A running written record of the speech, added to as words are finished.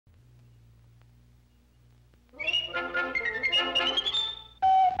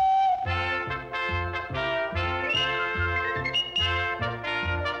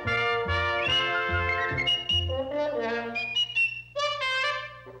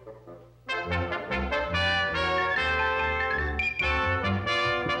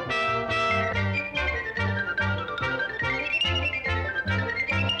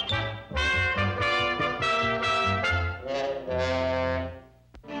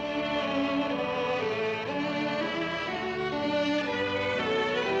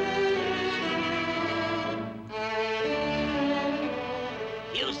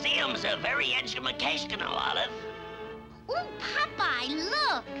was a very educational, Olive. Oh, Popeye,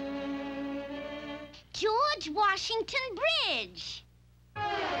 look! George Washington Bridge.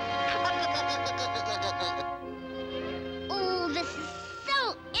 Oh, this is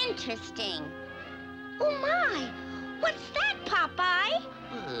so interesting. Oh, my! What's that, Popeye?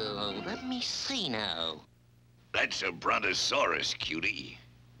 Oh, let me see now. That's a brontosaurus, cutie.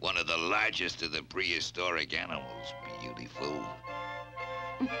 One of the largest of the prehistoric animals, beautiful.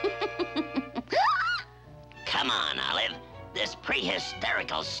 Come on, Olive. This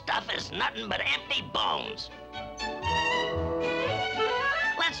prehistorical stuff is nothing but empty bones.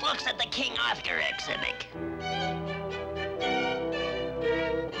 Let's look at the King Arthur exhibit.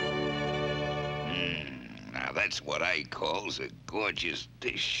 Now that's what I calls a gorgeous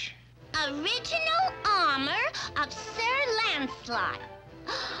dish. Original armor of Sir Lancelot.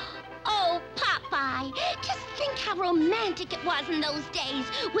 Oh, Popeye, just think how romantic it was in those days,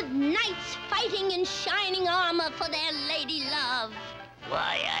 with knights fighting in shining armor for their lady love.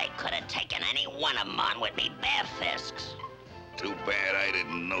 Why, I could have taken any one of them on with me bare fists. Too bad I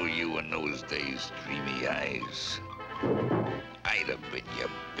didn't know you in those days, dreamy eyes. I'd have been your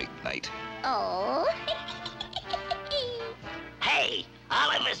big knight. Oh. Hey,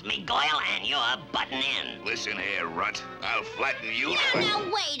 Oliver's me Goyle and you're butting in. Listen here, Rut. I'll flatten you. Now,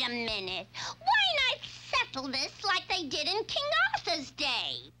 wait a minute. Why not settle this like they did in King Arthur's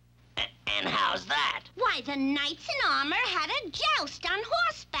day? And how's that? Why, the knights in armor had a joust on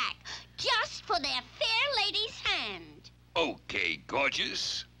horseback, just for their fair lady's hand. Okay,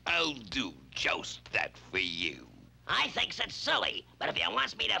 gorgeous. I'll do just that for you. I thinks it's silly, but if you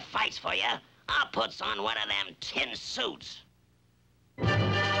wants me to fight for you, I'll put on one of them tin suits. Ooh,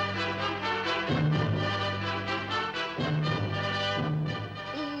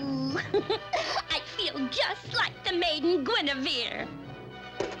 I feel just like the maiden Guinevere.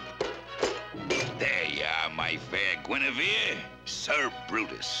 There you are, my fair Guinevere. Sir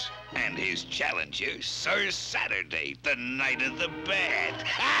Brutus. And his challenger, Sir Saturday, the Knight of the Bad.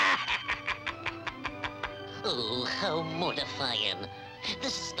 Oh, how mortifying.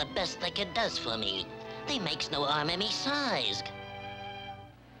 This is the best they could does for me. They makes no arm me size.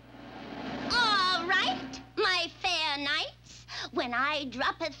 All right, my fair knights. When I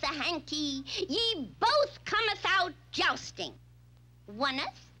droppeth the hanky, ye both cometh out jousting.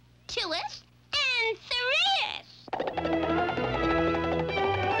 Oneth, twoeth, and threeeth.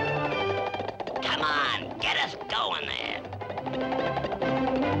 Come on, get us going there.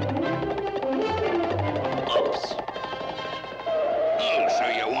 Oops. Oh, so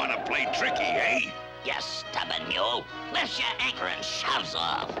you want to play tricky, eh? You stubborn mule. Lifts your anchor and shoves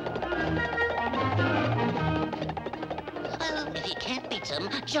off. Well, if you can't beat them,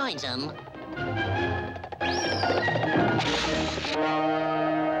 joins them.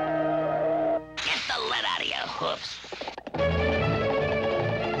 Get the lead out of your hoofs.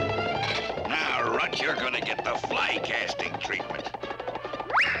 Now, Rut, you're gonna get the fly casting treatment.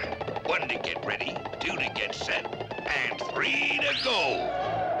 1 to get ready, 2 to get set, and 3 to go.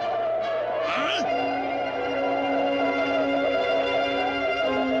 Huh?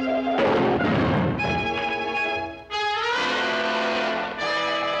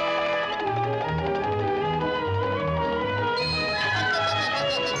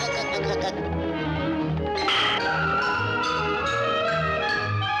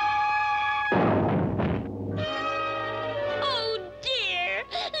 Oh, dear.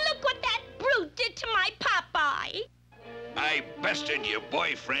 Look what that brute did to my Popeye. I bested your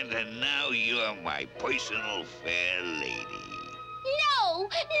boyfriend, and now you're my personal fair lady. No,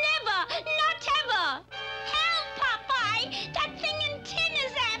 never, not ever. Help, Popeye. That thing in tin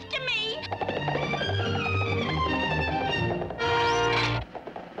is after me.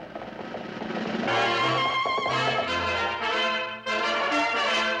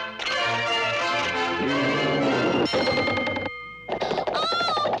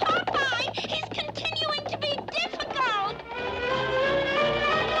 Oh, Popeye, he's continuing to be difficult.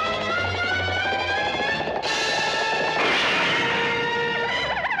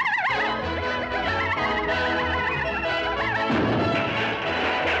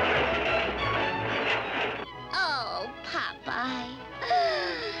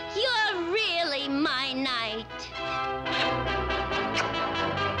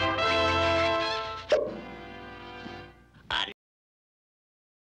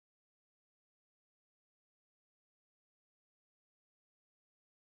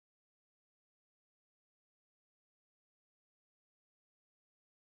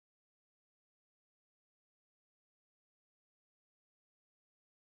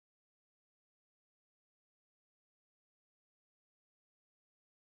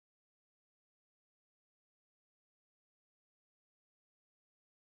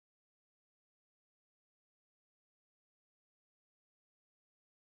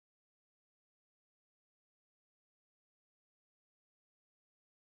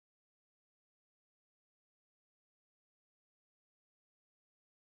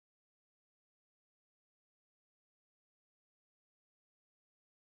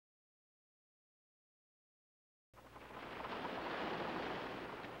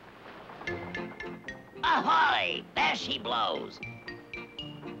 Ahoy! There she blows.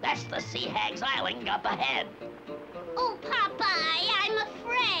 That's the Sea Hag's Island up ahead. Oh, Popeye, I'm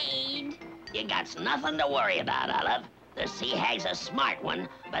afraid. You got nothing to worry about, Olive. The Sea Hag's a smart one,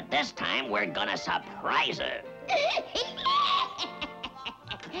 but this time we're gonna surprise her.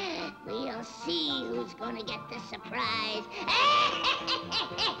 We'll see who's gonna get the surprise.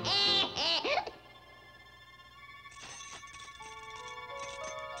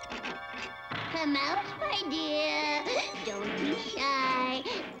 Come out, my dear. Don't be shy.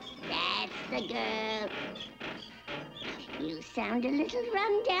 That's the girl. You sound a little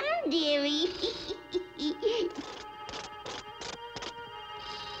run down, dearie.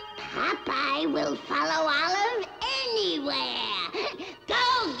 Popeye will follow Olive anywhere.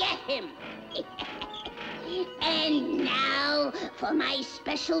 Go get him. And now for my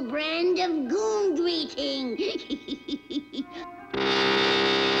special brand of goon greeting.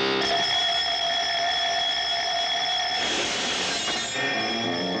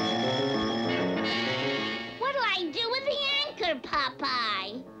 What'll I do with the anchor,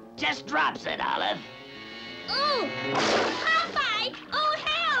 Popeye? Just drops it, Olive. Oh, Popeye! Oh,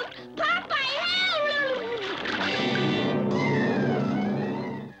 help! Popeye, help!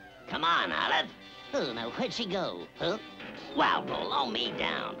 Come on, Olive. Oh, now where'd she go? Huh? Well, blow me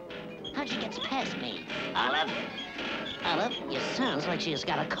down. How'd she get past me? Olive? Olive, you sounds like she's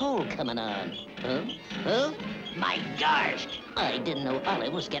got a cold coming on. Huh? Huh? My gosh! I didn't know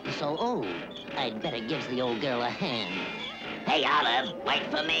Olive was getting so old. I'd better give the old girl a hand. Hey, Olive, wait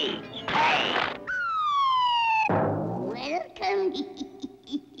for me. Hey! Welcome.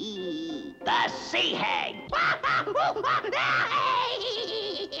 The Sea Hag!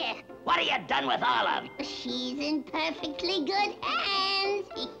 What have you done with Olive? She's in perfectly good hands.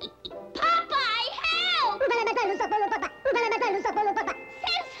 Popeye, help! Says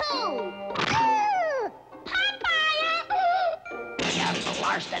who? Popeye! You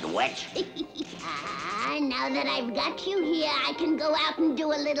blasted witch! Now that I've got you here, I can go out and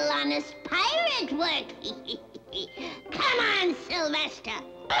do a little honest pirate work. Come on, Sylvester.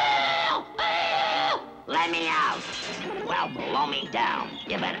 Let me out! Well, blow me down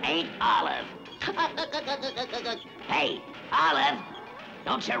if it ain't Olive. Hey, Olive,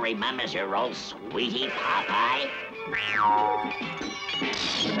 don't you remember your old sweetie Popeye?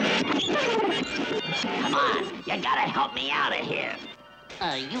 Come on, you gotta help me out of here.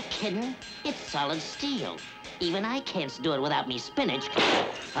 Are you kidding? It's solid steel. Even I can't do it without me spinach.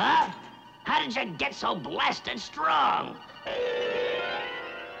 Huh? How did you get so blasted strong?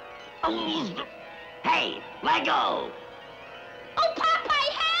 Hey, let go! Oh,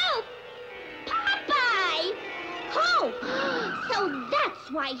 Popeye, help! Popeye! Oh, so that's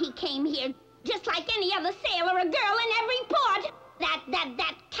why he came here. Just like any other sailor or girl in every port.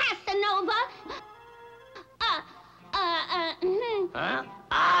 That Casanova. Huh?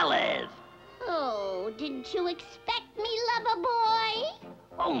 Olive! Oh, didn't you expect me, lover boy?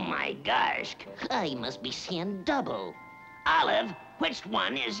 Oh, my gosh. I must be seeing double. Olive, which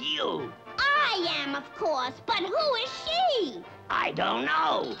one is you? I am, of course, but who is she? I don't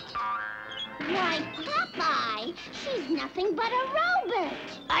know. Why, Popeye, she's nothing but a robot.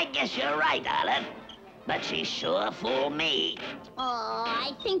 I guess you're right, Olive. But she sure fooled me. Oh,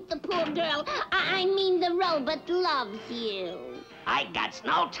 I think the poor girl, I mean the robot, loves you. I got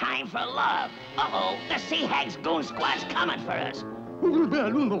no time for love. Uh-oh, the Sea Hag's goon squad's coming for us. You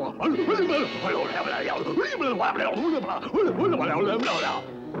better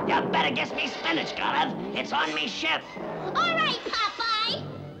get me spinach, Olive. It's on me ship. All right, Popeye.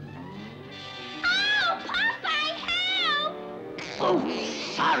 Oh, Popeye, help! Oh,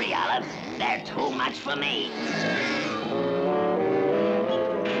 sorry, Olive. They're too much for me.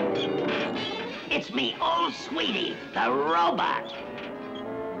 It's me old sweetie, the robot.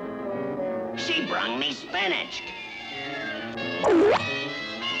 She brung me spinach.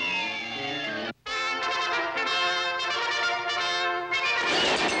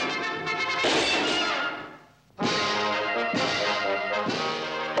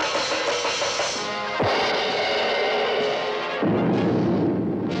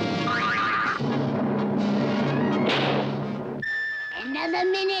 Another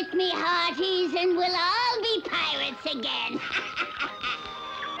minute, me hearties, and we'll all be pirates again.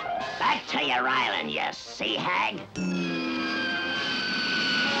 Back to your island, you Sea Hag.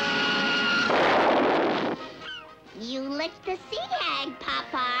 You licked the Sea Hag,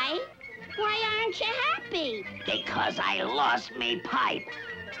 Popeye. Why aren't you happy? Because I lost me pipe.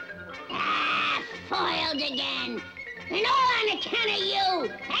 Ah, foiled again. And all on account of you.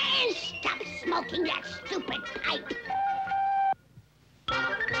 And stop smoking that stupid pipe.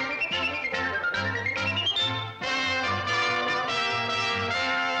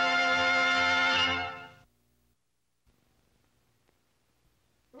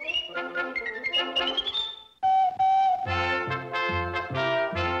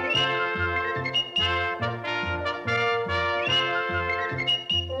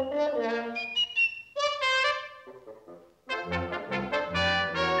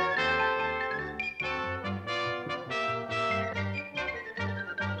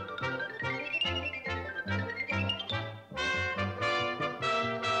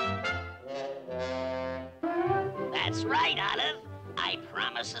 That's right, Olive. I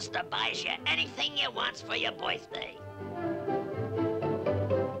promises to buy you anything you wants for your birthday.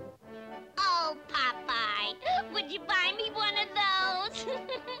 Oh, Popeye, would you buy me one of those?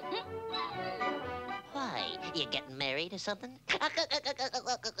 Why? You getting married or something? No,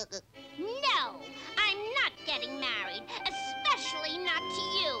 I'm not getting married, especially not to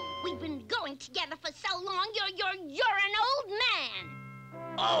you. We've been going together for so long, you're an old man.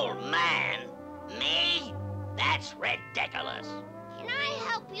 Old man? Me? That's ridiculous. Can I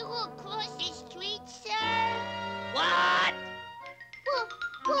help you across the street, sir? What?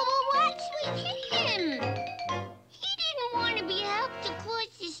 Well, what's with him? He didn't want to be helped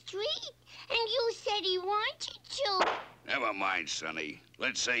across the street, and you said he wanted to. Never mind, Sonny.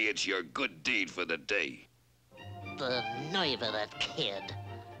 Let's say it's your good deed for the day. The nerve of that kid.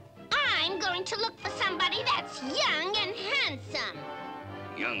 I'm going to look for somebody that's young and handsome.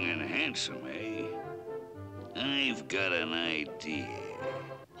 Young and handsome, eh? I've got an idea.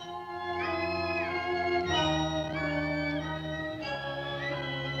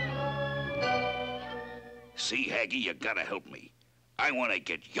 See, Haggy, you gotta help me. I want to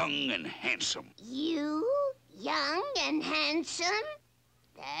get young and handsome. You? Young and handsome?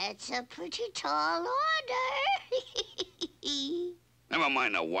 That's a pretty tall order. Never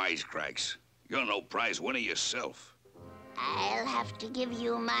mind the wisecracks. You're no prize winner yourself. I'll have to give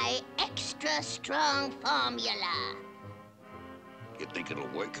you my extra strong formula. You think it'll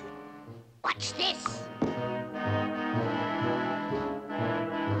work? Watch this.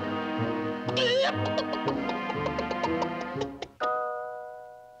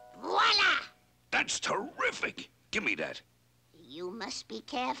 Voila! That's terrific. Give me that. You must be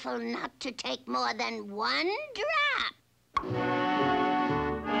careful not to take more than one drop.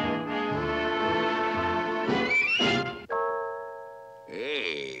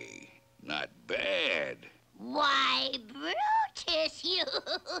 Hey, not bad. Why, Brutus, you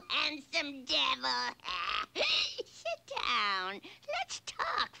handsome devil. Sit down. Let's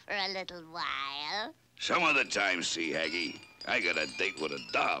talk for a little while. Some other time, see, Haggy. I got a date with a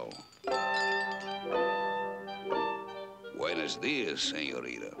doll. Buenos dias,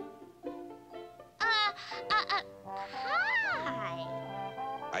 señorita. Hi.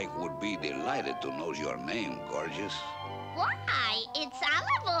 I would be delighted to know your name, gorgeous. Why, it's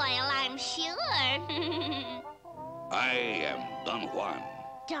olive oil, I'm sure. I am Don Juan.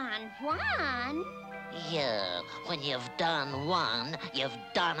 Don Juan? Yeah, when you've done one, you've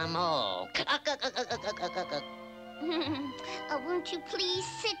done them all. Won't you please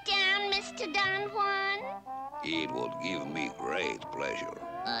sit down, Mr. Don Juan? It would give me great pleasure.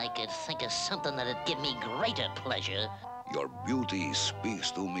 I could think of something that'd give me greater pleasure. Your beauty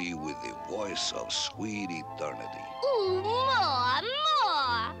speaks to me with the voice of sweet eternity. Ooh, more!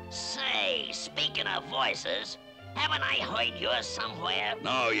 Say, speaking of voices, haven't I heard yours somewhere?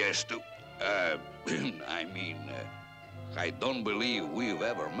 No, yes, I don't believe we've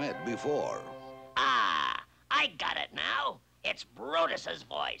ever met before. Ah, I got it now. It's Brutus's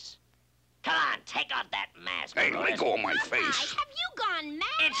voice. Come on, take off that mask, Hey, Brutus. let go of my Popeye, face. have you gone mad?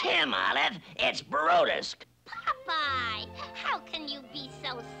 It's him, Olive. It's Brutus. Popeye, how can you be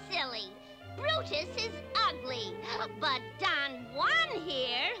so silly? Brutus is ugly, but Don Juan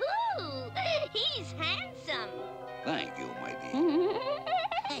here, he's handsome. Thank you, my dear.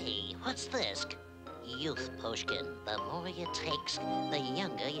 Hey, what's this? Youth Pushkin. The more you takes, the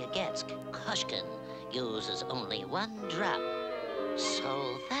younger you gets. Pushkin uses only one drop.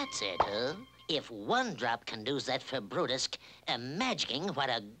 So that's it, huh? If one drop can do that for Brutus, imagine what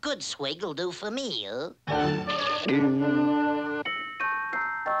a good swig will do for me, huh?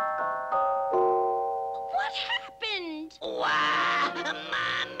 What happened? Wah,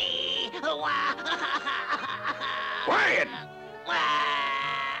 mommy. Wah. Quiet! Wah.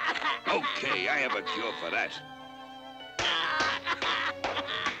 Okay, I have a cure for that.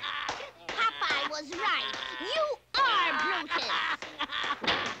 Popeye was right. You are Brutus.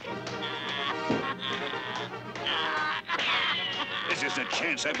 This is a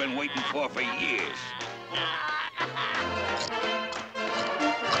chance I've been waiting for years.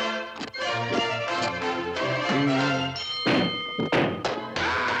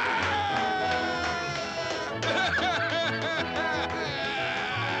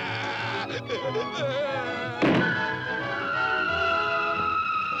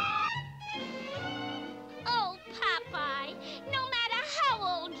 Oh, Popeye, no matter how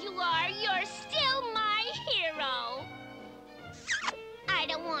old you are, you're still my hero. I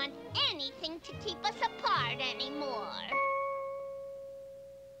don't want anything to keep us apart anymore.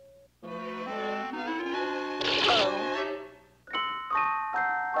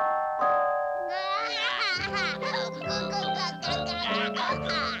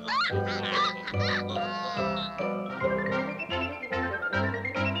 The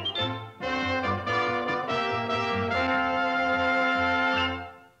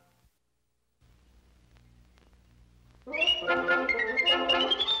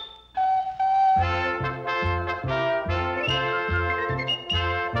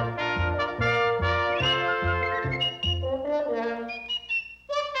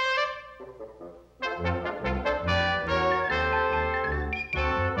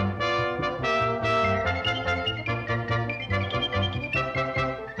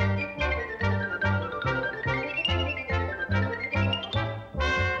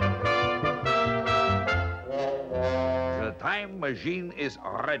time machine is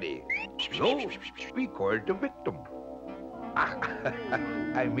ready. So, we call the victim.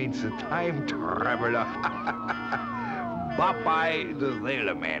 I mean the time traveler. Popeye the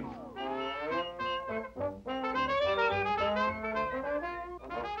Sailor Man.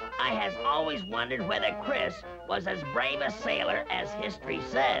 I has always wondered whether Chris was as brave a sailor as history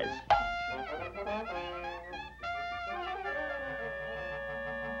says.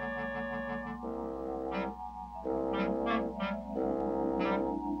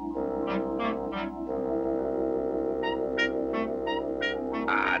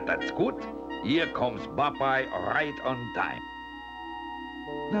 That's good. Here comes Popeye right on time.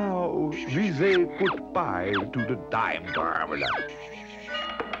 Now, we say goodbye to the time traveler.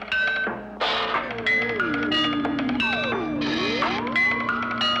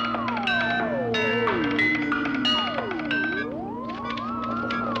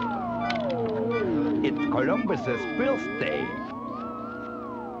 It's Columbus's birthday.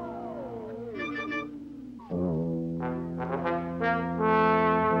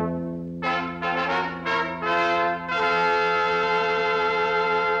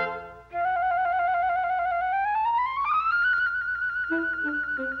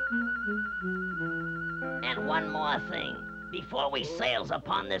 And one more thing. Before we sails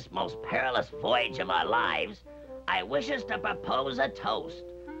upon this most perilous voyage of our lives, I wishes to propose a toast.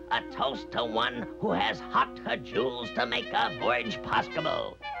 A toast to one who has hocked her jewels to make our voyage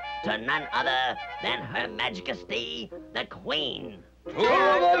possible. To none other than Her Majesty, the Queen. To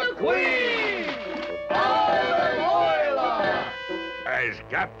the Queen! Ahoy! As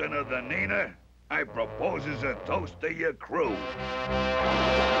captain of the Nina, I proposes a toast to your crew.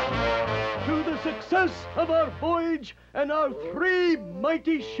 To the success of our voyage and our 3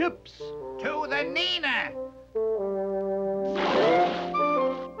 mighty ships. To the Nina! To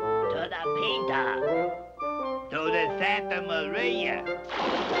the Pinta. To the Santa Maria!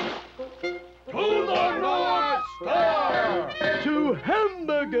 To the North Star! To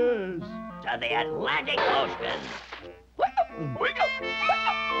hamburgers! To the Atlantic Ocean.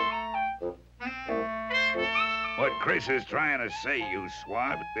 What Chris is trying to say, you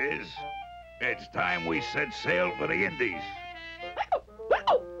swab, is it's time we set sail for the Indies.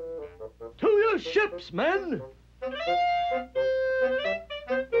 To your ships, men!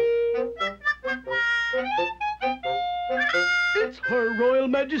 It's Her Royal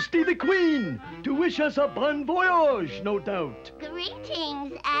Majesty the Queen, to wish us a bon voyage, no doubt.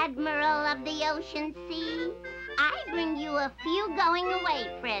 Greetings, Admiral of the Ocean Sea. I bring you a few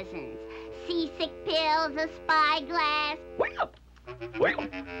going-away presents. Seasick pills, a spyglass.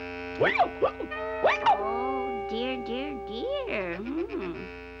 Oh, dear, dear, dear.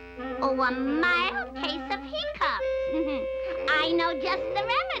 Oh, a mild case of hiccups. I know just the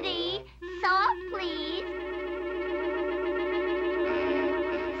remedy. Salt, please.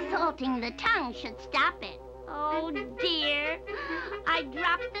 Salting the tongue should stop it. Oh, dear. I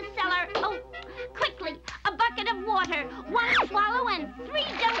dropped the cellar. Oh, quickly, a bucket of water, 1 swallow and 3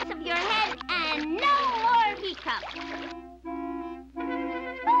 dumps of your head, and no more hiccups.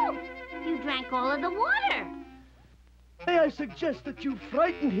 Oh, you drank all of the water. May I suggest that you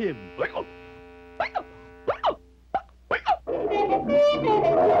frighten him? I've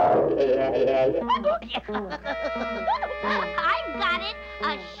got it.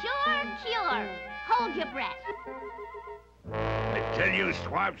 A sure cure. Hold your breath. I tell you,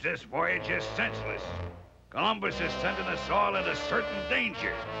 swabs, this voyage is senseless. Columbus is sending us all into certain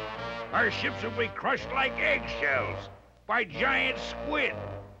danger. Our ships will be crushed like eggshells by giant squid,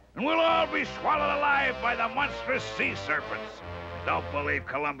 and we'll all be swallowed alive by the monstrous sea serpents. Don't believe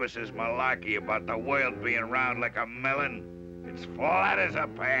Columbus's malarkey about the world being round like a melon. It's flat as a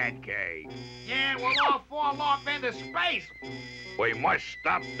pancake. Yeah, we'll all fall off into space. We must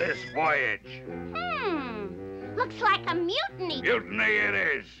stop this voyage. Looks like a mutiny. Mutiny it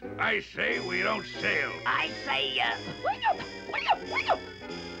is. I say we don't sail. I say,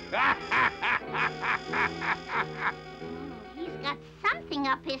 He's got something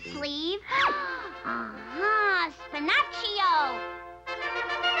up his sleeve. Spinaccio!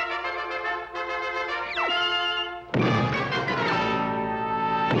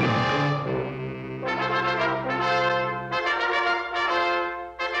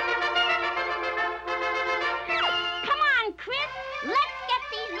 Come on, Chris. Let's get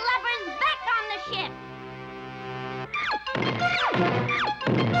these lovers back on the ship.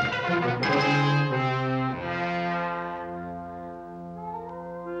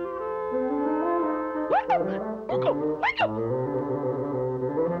 Wake up! Wake up! Wake up!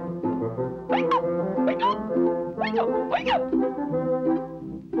 Wake up! Wake up! Wake up! Wake up!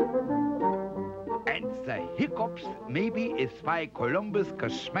 And the hiccups maybe is why Columbus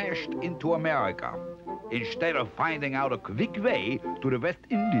smashed into America, instead of finding out a quick way to the West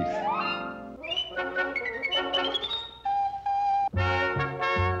Indies.